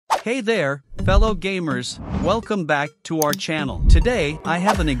Hey there, fellow gamers, welcome back to our channel. Today, I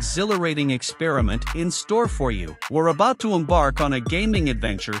have an exhilarating experiment in store for you. We're about to embark on a gaming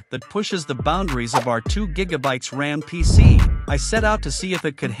adventure that pushes the boundaries of our 2GB RAM PC. I set out to see if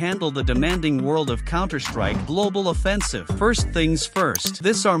it could handle the demanding world of Counter-Strike Global Offensive. First things first,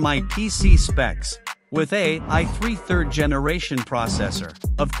 these are my PC specs. With a i3 3rd generation processor.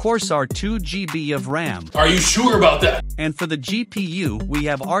 Of course our 2GB of RAM. Are you sure about that? And for the GPU, we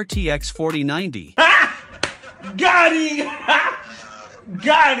have RTX 4090. Got him!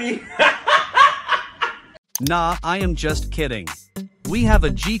 Got him! Nah, I am just kidding. We have a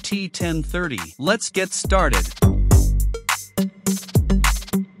GT 1030. Let's get started.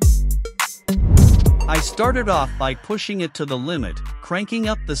 I started off by pushing it to the limit, cranking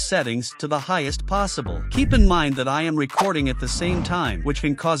up the settings to the highest possible. Keep in mind that I am recording at the same time, which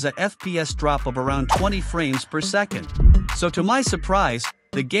can cause a FPS drop of around 20 frames per second. So to my surprise,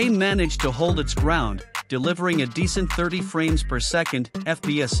 the game managed to hold its ground, delivering a decent 30 frames per second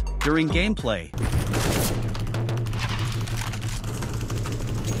FPS during gameplay.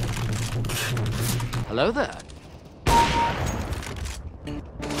 Hello there.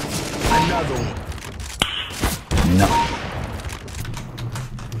 Another one. No.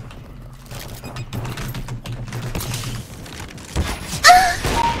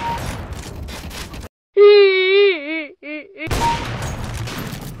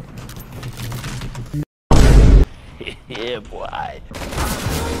 Yeah, boy.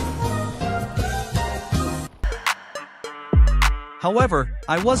 However,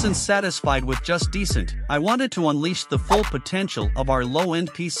 I wasn't satisfied with just decent. I wanted to unleash the full potential of our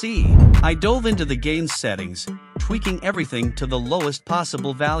low-end PC. I dove into the game's settings, tweaking everything to the lowest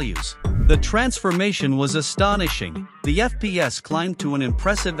possible values. The transformation was astonishing. The FPS climbed to an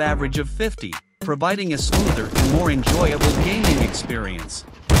impressive average of 50, providing a smoother and more enjoyable gaming experience.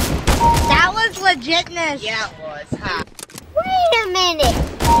 That was legitness. Yeah, it was, huh? Wait a minute.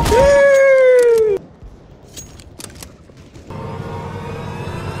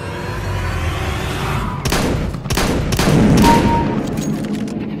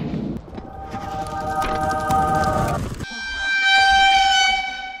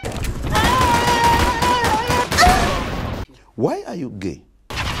 Why are you gay?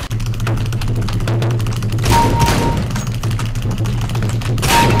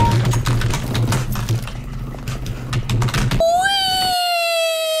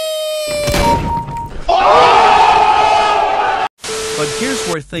 But here's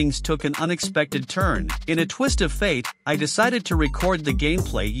where things took an unexpected turn. In a twist of fate, I decided to record the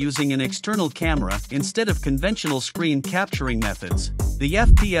gameplay using an external camera instead of conventional screen capturing methods. The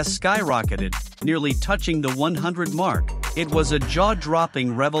FPS skyrocketed, nearly touching the 100 mark. It was a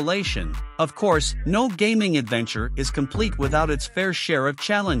jaw-dropping revelation. Of course, no gaming adventure is complete without its fair share of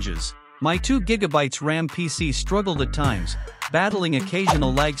challenges. My 2GB RAM PC struggled at times, battling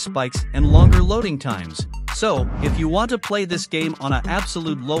occasional lag spikes and longer loading times. So, if you want to play this game on an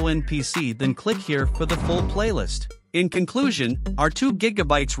absolute low-end PC, then click here for the full playlist. In conclusion, our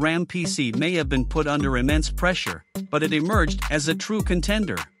 2GB RAM PC may have been put under immense pressure, but it emerged as a true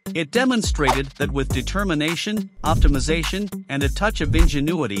contender. It demonstrated that with determination, optimization, and a touch of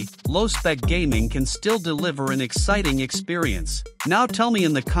ingenuity, low-spec gaming can still deliver an exciting experience. Now tell me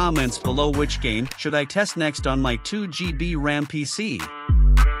in the comments below which game should I test next on my 2GB RAM PC.